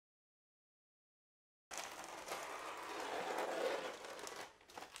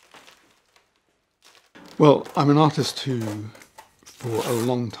Well, I'm an artist who, for a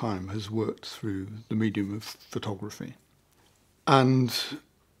long time, has worked through the medium of photography. And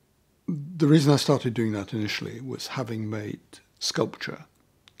the reason I started doing that initially was having made sculpture,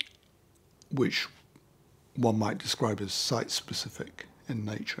 which one might describe as site-specific in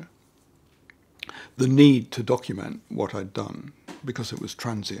nature. The need to document what I'd done, because it was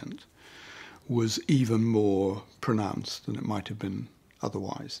transient, was even more pronounced than it might have been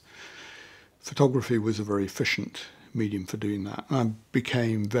otherwise. Photography was a very efficient medium for doing that. And I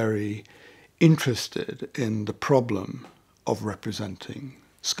became very interested in the problem of representing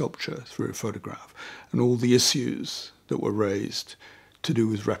sculpture through a photograph and all the issues that were raised to do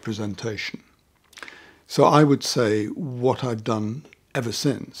with representation. So I would say what I've done ever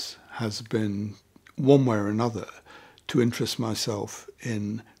since has been, one way or another, to interest myself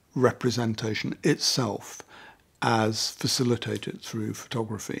in representation itself as facilitated through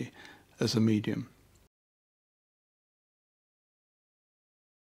photography as a medium.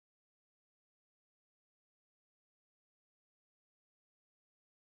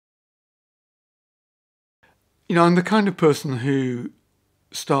 You know, I'm the kind of person who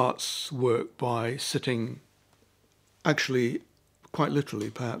starts work by sitting, actually, quite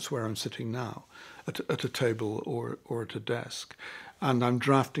literally, perhaps where I'm sitting now, at a table or at a desk, and I'm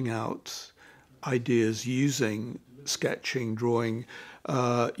drafting out ideas using sketching, drawing,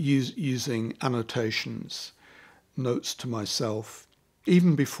 using annotations, notes to myself.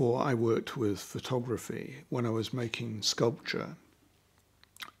 Even before I worked with photography, when I was making sculpture,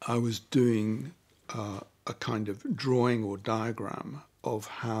 I was doing a kind of drawing or diagram of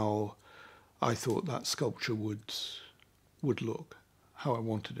how I thought that sculpture would look, how I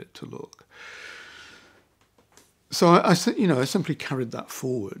wanted it to look. So I simply carried that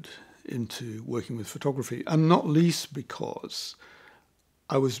forward into working with photography, and not least because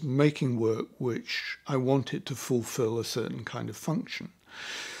I was making work which I wanted to fulfill a certain kind of function.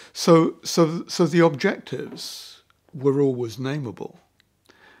 So the objectives were always nameable,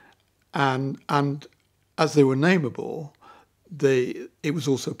 and as they were nameable, it was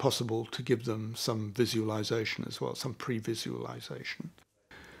also possible to give them some visualization as well, some pre-visualization.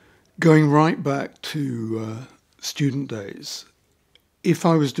 Going right back to student days, if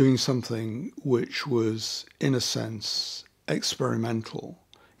I was doing something which was, in a sense, experimental,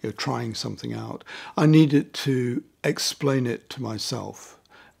 trying something out, I needed to explain it to myself.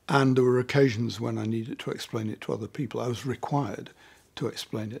 And there were occasions when I needed to explain it to other people. I was required to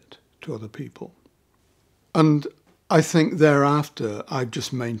explain it to other people. And I think thereafter, I've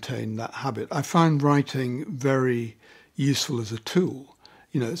just maintained that habit. I find writing very useful as a tool.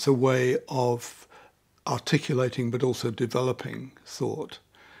 It's a way of articulating but also developing thought.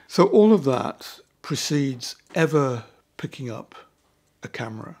 So all of that precedes ever picking up a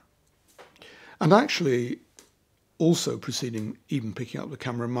camera. And actually, also preceding even picking up the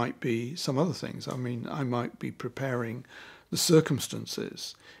camera might be some other things. I mean, I might be preparing the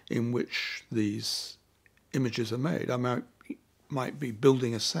circumstances in which these images are made. I might be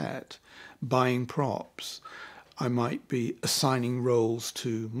building a set, buying props. I might be assigning roles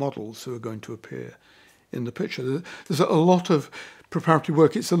to models who are going to appear in the picture. There's a lot of preparatory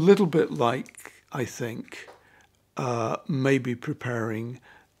work. It's a little bit like, I think, maybe preparing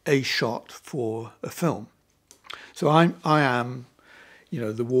a shot for a film. So I am,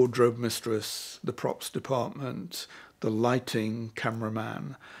 the wardrobe mistress, the props department, the lighting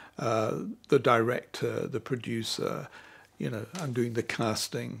cameraman, the director, the producer, I'm doing the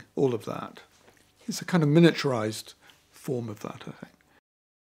casting, all of that. It's a kind of miniaturized form of that, I think.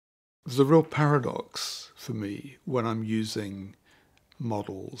 There's a real paradox for me when I'm using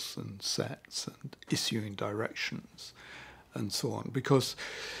models and sets and issuing directions and so on, because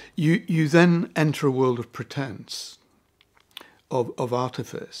you then enter a world of pretense, of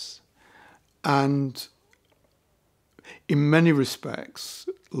artifice, and in many respects,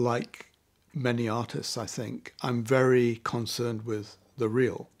 like many artists, I think, I'm very concerned with the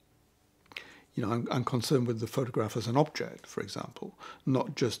real. I'm concerned with the photograph as an object, for example,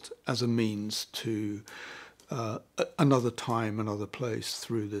 not just as a means to another time, another place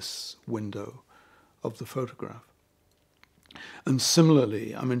through this window of the photograph. And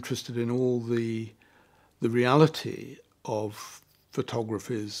similarly, I'm interested in all the reality of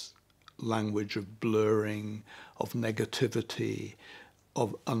photography's language of blurring, of negativity,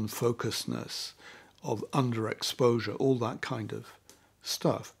 of unfocusedness, of underexposure, all that kind of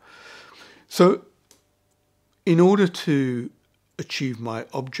stuff. So in order to achieve my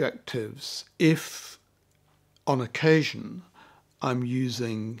objectives, if on occasion I'm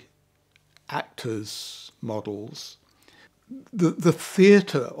using actors, models, the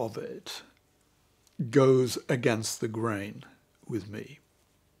theatre of it goes against the grain with me.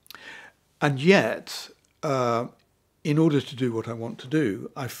 And yet, in order to do what I want to do,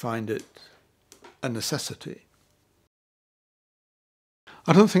 I find it a necessity.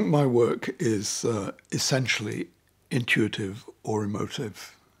 I don't think my work is essentially intuitive or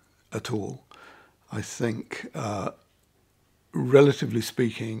emotive at all. I think, relatively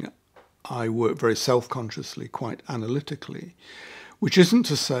speaking, I work very self-consciously, quite analytically, which isn't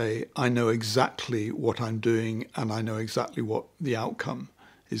to say I know exactly what I'm doing and I know exactly what the outcome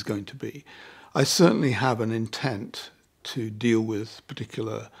is going to be. I certainly have an intent to deal with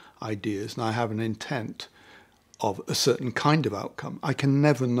particular ideas, and I have an intent of a certain kind of outcome. I can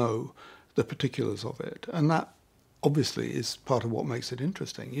never know the particulars of it, and that obviously is part of what makes it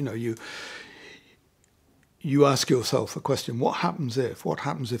interesting. You know, you ask yourself a question, what happens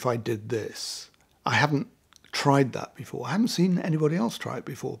if I did this? I haven't tried that before. I haven't seen anybody else try it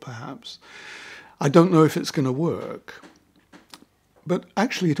before, perhaps. I don't know if it's going to work. But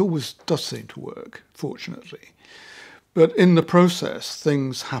actually, it always does seem to work, fortunately. But in the process,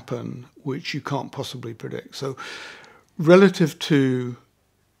 things happen which you can't possibly predict. So relative to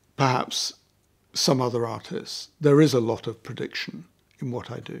perhaps some other artists, there is a lot of prediction in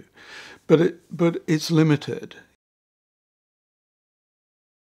what I do. But it's limited.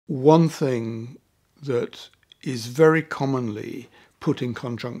 One thing that is very commonly put in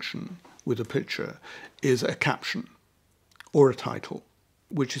conjunction with a picture is a caption or a title,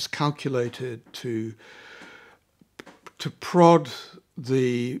 which is calculated to prod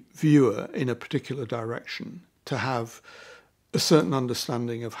the viewer in a particular direction, to have a certain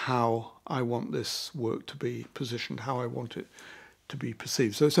understanding of how I want this work to be positioned, how I want it to be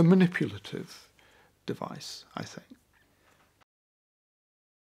perceived. So it's a manipulative device, I think.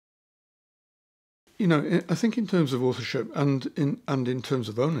 You know, I think in terms of authorship and in terms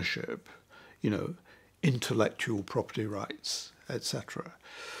of ownership, you know, intellectual property rights, etc.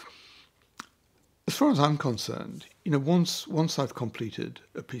 As far as I'm concerned, you know, once I've completed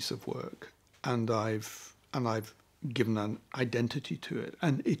a piece of work and I've given an identity to it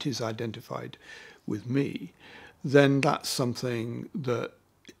and it is identified with me, then that's something that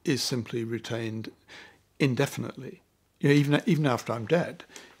is simply retained indefinitely. You know, even after I'm dead,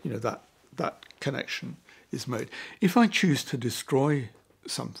 you know, that connection is made. If I choose to destroy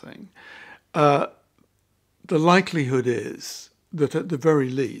something, the likelihood is that at the very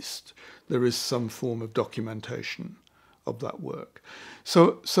least there is some form of documentation of that work.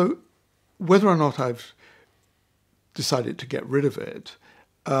 So whether or not I've decided to get rid of it,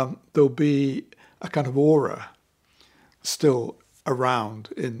 there'll be a kind of aura still around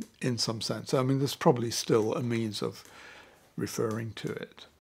in some sense. I mean, there's probably still a means of referring to it.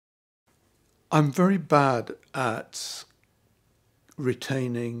 I'm very bad at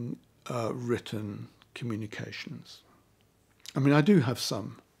retaining written communications. I mean, I do have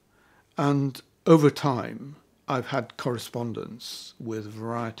some. And over time, I've had correspondence with a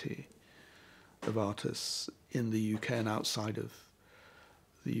variety of artists in the UK and outside of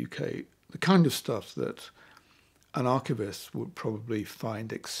the UK, the kind of stuff that an archivist would probably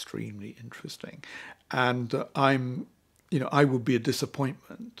find extremely interesting. And I would be a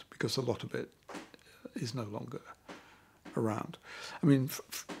disappointment because a lot of it is no longer around. I mean,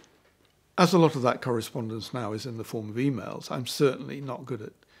 as a lot of that correspondence now is in the form of emails, I'm certainly not good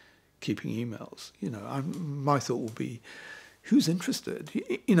at keeping emails. You know, my thought will be, who's interested?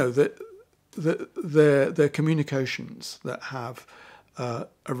 You know, they're communications that have a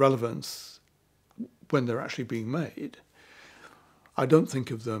relevance when they're actually being made. I don't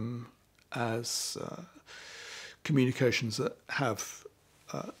think of them as communications that have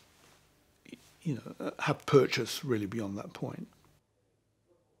have purchase really beyond that point.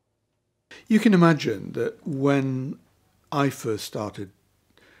 You can imagine that when I first started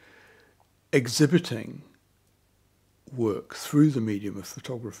exhibiting work through the medium of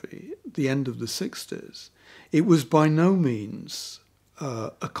photography, at the end of the 60s, it was by no means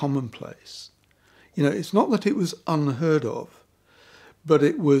a commonplace. You know, it's not that it was unheard of, but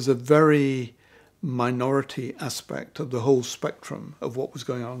it was a very minority aspect of the whole spectrum of what was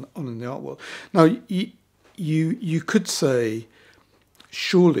going on in the art world. Now, you could say,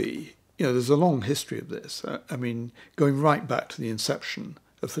 surely, you know, there's a long history of this. I mean, going right back to the inception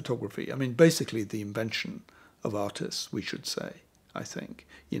of photography. I mean, basically the invention of artists, we should say, I think.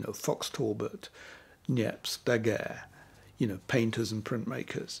 You know, Fox Talbot, Niepce, Daguerre, you know, painters and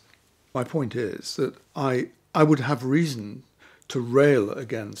printmakers. My point is that I would have reason to rail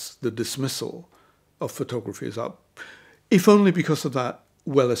against the dismissal of photography as art, if only because of that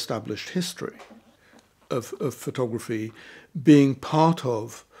well-established history of photography being part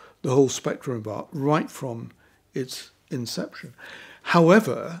of the whole spectrum of art right from its inception.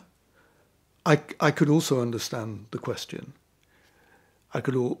 However, I could also understand the question. I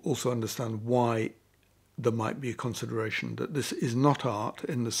could also understand why there might be a consideration that this is not art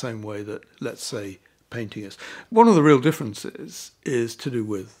in the same way that, let's say, painting is. One of the real differences is to do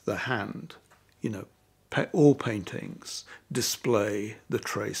with the hand. You know, all paintings display the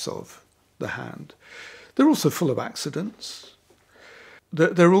trace of the hand. They're also full of accidents.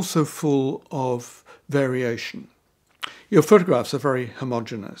 They're also full of variation. Your photographs are very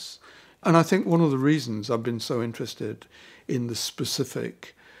homogeneous. And I think one of the reasons I've been so interested in the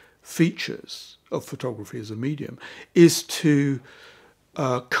specific features of photography as a medium is to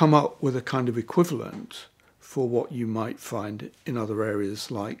come up with a kind of equivalent for what you might find in other areas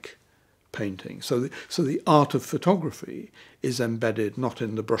like painting. So the art of photography is embedded not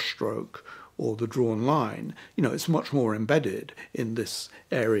in the brushstroke or the drawn line. You know, it's much more embedded in this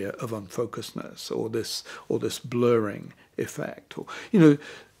area of unfocusedness or this blurring effect, or, you know,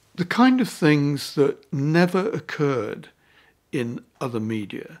 the kind of things that never occurred in other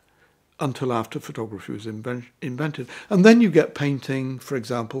media until after photography was invented. And then you get painting, for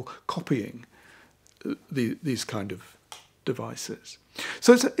example, copying these kind of devices.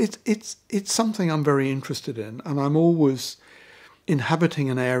 So it's something I'm very interested in, and I'm always inhabiting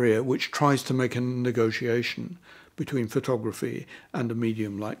an area which tries to make a negotiation between photography and a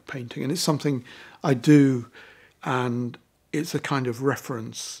medium like painting. And it's something I do, and it's a kind of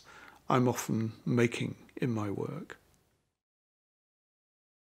reference I'm often making in my work.